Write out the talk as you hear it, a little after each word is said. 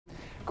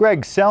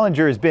Greg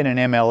Selinger has been an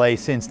MLA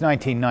since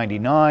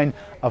 1999,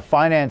 a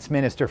finance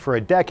minister for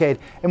a decade,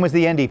 and was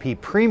the NDP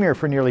premier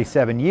for nearly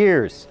 7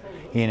 years.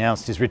 He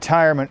announced his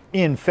retirement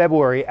in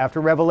February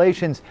after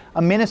revelations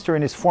a minister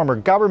in his former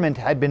government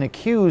had been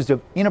accused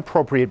of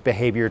inappropriate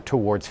behavior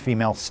towards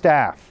female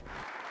staff.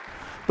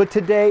 But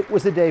today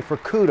was a day for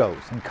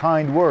kudos and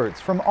kind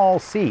words from all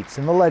seats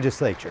in the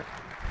legislature.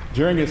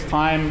 During his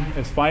time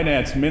as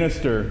finance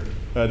minister,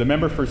 the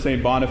member for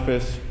St.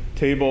 Boniface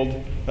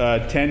tabled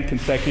 10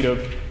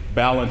 consecutive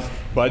balanced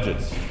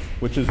budgets,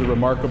 which is a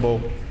remarkable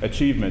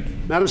achievement.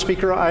 Madam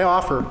Speaker, I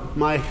offer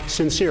my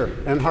sincere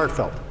and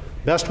heartfelt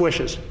best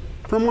wishes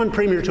from one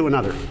premier to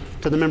another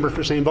to the member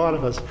for St.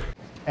 Boniface.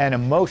 An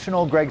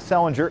emotional Greg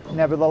Selinger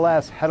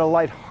nevertheless had a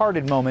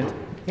light-hearted moment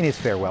in his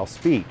farewell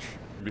speech.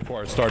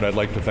 Before I start, I'd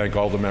like to thank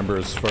all the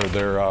members for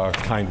their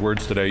kind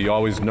words today. You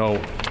always know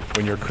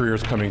when your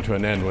career's coming to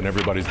an end when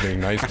everybody's being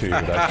nice to you.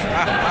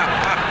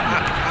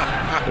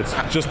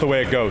 It's just the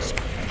way it goes.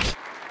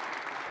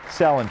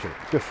 Selinger,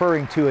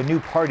 deferring to a new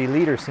party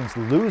leader since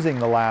losing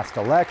the last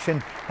election,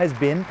 has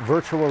been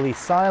virtually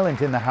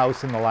silent in the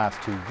House in the last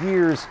 2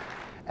 years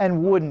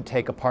and wouldn't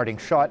take a parting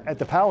shot at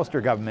the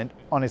Pallister government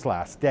on his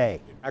last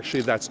day.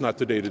 Actually, that's not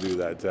the day to do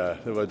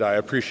that, but I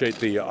appreciate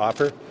the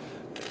offer.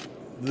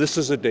 This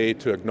is a day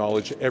to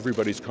acknowledge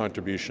everybody's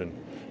contribution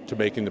to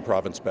making the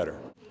province better.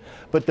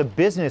 But the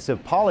business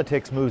of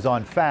politics moves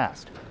on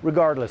fast,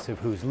 regardless of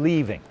who's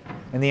leaving.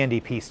 And the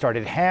NDP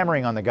started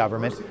hammering on the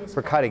government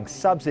for cutting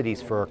subsidies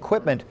for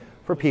equipment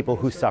for people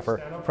who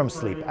suffer from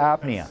sleep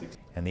apnea.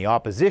 And the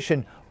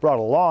opposition brought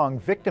along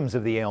victims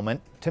of the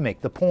ailment to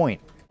make the point.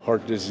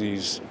 Heart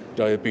disease,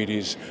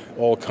 diabetes,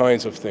 all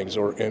kinds of things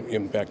are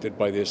impacted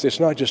by this. It's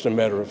not just a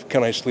matter of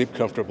can I sleep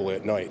comfortably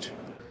at night.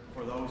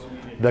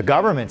 The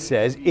government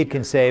says it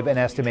can save an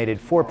estimated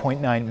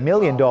 $4.9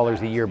 million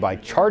a year by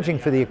charging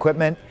for the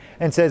equipment,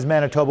 and says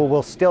Manitoba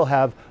will still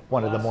have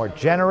one of the more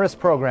generous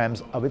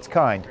programs of its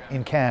kind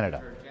in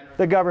Canada.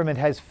 The government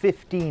has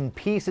 15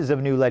 pieces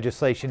of new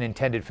legislation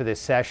intended for this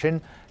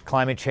session: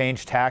 climate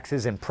change,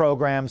 taxes and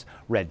programs,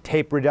 red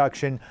tape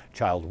reduction,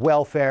 child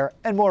welfare,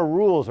 and more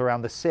rules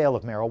around the sale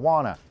of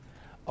marijuana.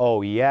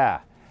 Oh yeah,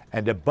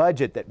 and a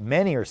budget that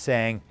many are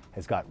saying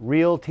has got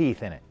real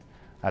teeth in it.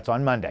 That's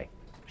on Monday.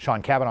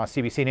 Sean Cavanaugh,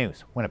 CBC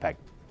News, Winnipeg.